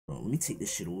Bro, let me take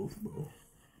this shit off, bro.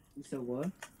 You said what?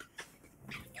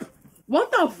 What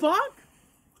the fuck?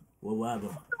 What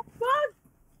happened? Fuck?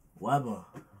 What happened?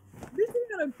 This thing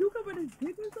got a cucumber in his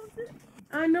dick or something?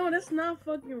 I know, that's not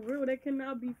fucking real. That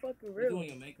cannot be fucking real.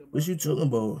 Doing your makeup, What you talking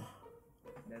about?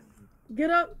 Get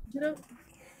up, get up.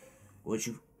 What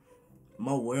you... Am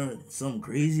I wearing something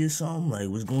crazy or something? Like,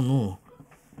 what's going on?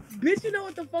 Bitch, you know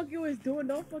what the fuck you was doing.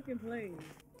 Don't fucking play.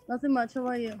 Nothing much. How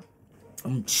about you?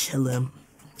 I'm chilling.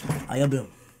 How y'all been?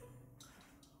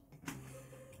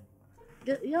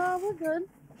 Yeah, we're good.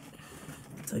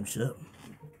 Type shit.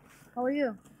 How are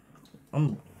you?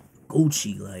 I'm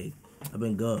Gucci, like, I've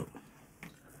been good.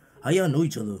 How y'all know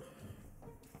each other?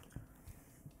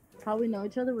 How we know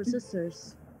each other? We're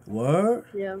sisters. Word?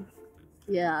 Yeah.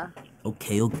 Yeah.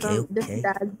 Okay. Different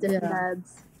dads.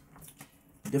 Dads.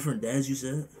 Different dads, you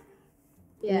said?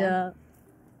 Yeah.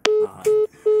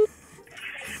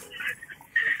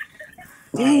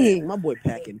 Dang, my boy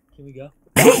packing. Can we go?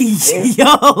 Hey,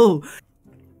 yo!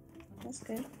 That's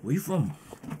good. Where you from?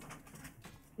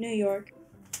 New York.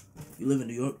 You live in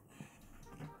New York?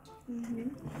 Mm-hmm.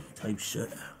 Type shit.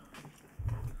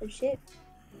 Oh shit.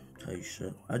 Type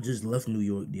shit. I just left New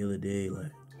York the other day.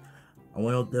 Like, I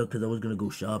went out there because I was gonna go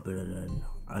shopping, and then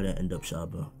I didn't end up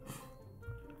shopping.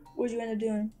 What'd you end up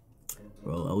doing?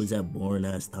 Bro, I was at boring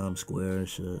ass Times Square and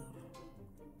shit.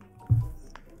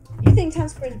 You think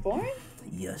Times Square is boring?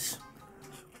 Yes.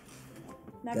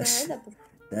 Never heard that before.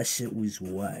 That shit was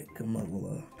whack. Come on,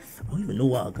 lie. I don't even know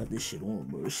why I got this shit on,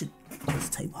 bro. This shit is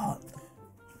type hot.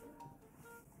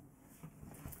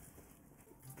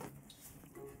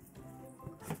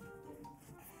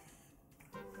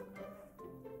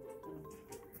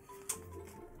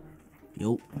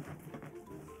 Yo.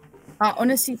 I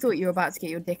honestly thought you were about to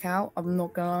get your dick out. I'm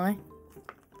not gonna lie.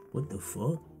 What the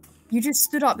fuck? You just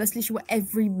stood up. That's literally what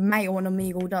every male on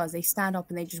Omegle does. They stand up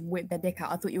and they just whip their dick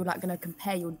out. I thought you were like gonna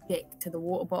compare your dick to the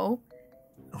water bottle.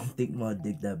 I don't think my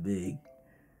dick that big.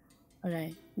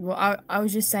 Okay. Well, I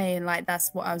was just saying like that's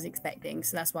what I was expecting,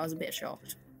 so that's why I was a bit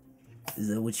shocked. Is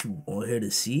that what you want her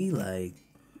to see? Like,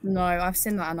 no, I've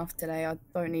seen that enough today. I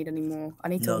don't need any more. I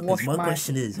need to wash my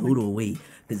question is, hold on, wait.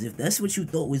 Because if that's what you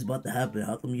thought was about to happen,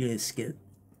 how come you didn't skip?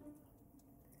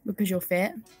 Because you're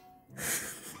fit.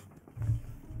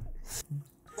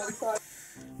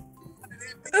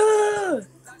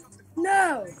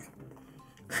 No.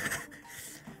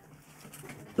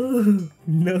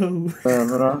 No.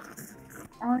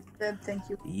 I'm good, thank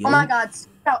you. Yo. Oh my God!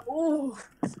 Oh,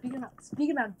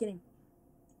 speaking about getting.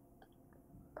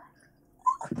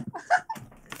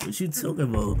 What you talking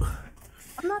about?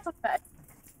 I'm not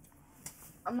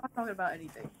talking about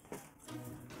anything.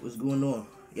 What's going on?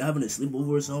 You having a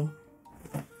sleepover or something?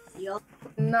 Yup.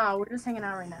 No, we're just hanging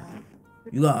out right now.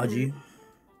 You got IG?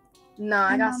 No,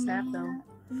 I got Snap though.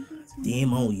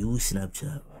 Damn, I don't use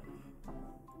Snapchat.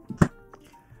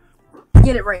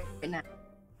 Get it right now.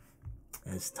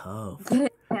 That's tough. Get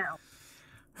it now.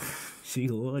 She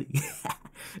horny.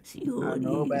 She horny.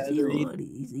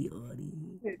 She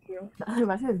horny.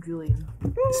 I should have Julian.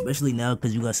 Especially now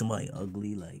because you got somebody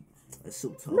ugly. Like, that's so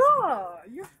tough. No,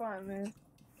 you're fine, man.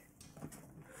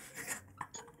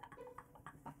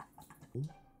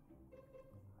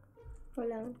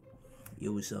 Hello.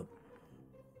 Yo, what's up?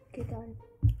 ¿Qué tal?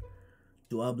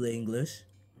 Do I habla English?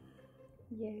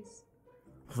 Yes.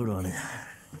 Hold on.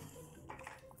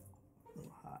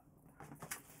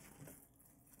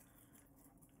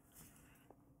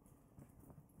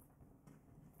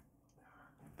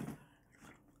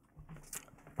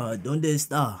 ¿Dónde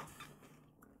está?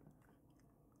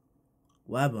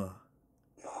 Guapa.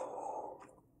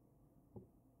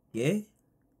 ¿Qué?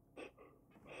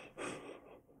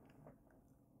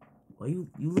 Why you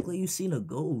look like you seen a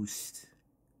ghost?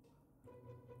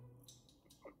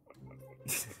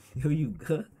 Yo, you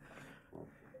good?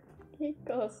 ¿Qué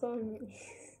cojones?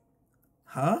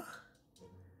 Huh?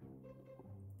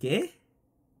 ¿Qué?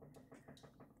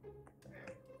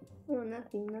 Oh,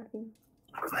 nothing.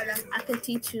 I can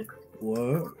teach you.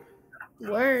 Word?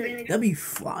 Word. That'd be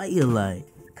fire, like,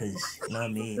 cause you know what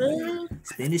I mean. Like,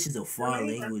 Spanish is a fire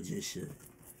language and shit.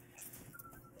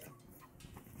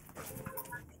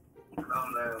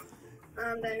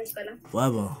 What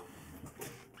happened?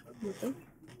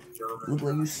 Look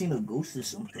like you seen a ghost or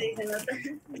something.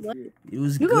 It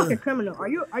was You good. look like a criminal. Are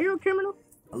you a criminal?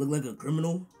 I look like a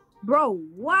criminal. Bro,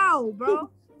 wow, bro.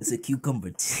 It's a cucumber.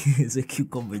 It's a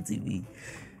cucumber TV.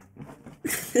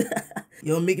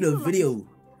 Yo, I'm making a video.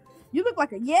 You look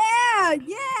like a I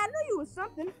knew you was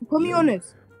something. Put me on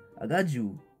this. I got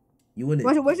you. You in it?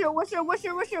 What's your one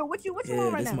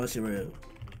right That's now? my shit right.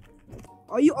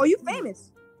 Are you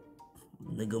famous?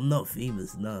 Nigga, I'm not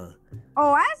famous, nah.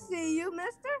 Oh, I see you,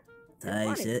 mister.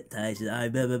 Tight shit.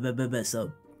 Alright, bet,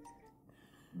 so.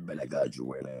 But I got you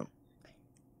right now.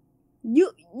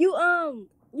 You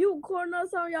recording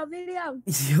us on your video?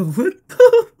 Yo, what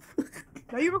the?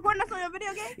 Are you recording us on your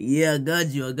video game? Yeah, I got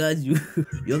you.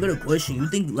 Yo, I got a question. You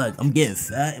think, like, I'm getting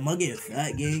fat? Am I getting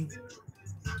fat, gang?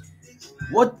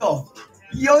 What the?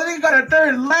 Yo, they got a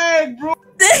third leg, bro.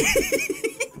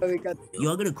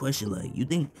 Yo, I got a question. Like, you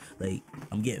think, like,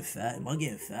 I'm getting fat? Am I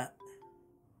getting fat?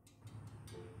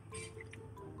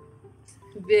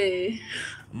 Big.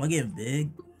 Am I getting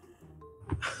big?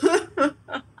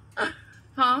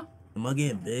 Huh? Am I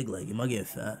getting big? Like, am I getting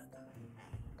fat?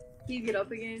 Can you get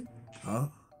up again? Huh?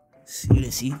 You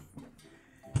didn't see?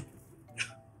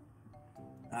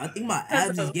 I think my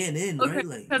abs is getting in, right?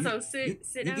 Like, sit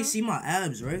you down. can see my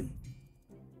abs, right?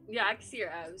 Yeah, I can see your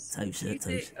abs. Type shit.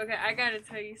 Okay, I gotta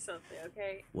tell you something,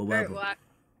 okay? What happened?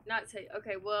 Not tell you.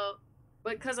 Okay, well,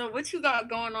 but cause of what you got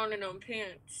going on in them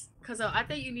pants, cause I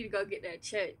think you need to go get that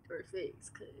checked or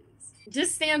fixed. Cause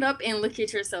just stand up and look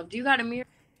at yourself. Do you got a mirror?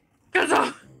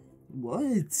 Cause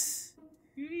What?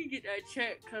 you need to get that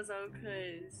checked. Cause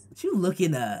What you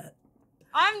looking at?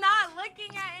 I'm not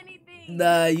looking at anything.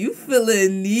 Nah, you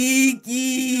feeling neaky.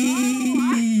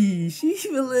 She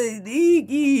feeling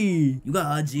neaky. You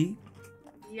got IG?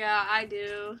 Yeah, I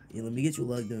do. Yeah, let me get you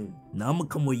logged in. Now I'm gonna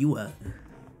come where you at.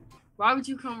 Why would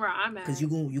you come where I'm at? Cause you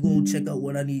gonna check out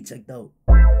what I need checked out.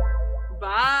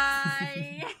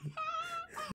 Bye.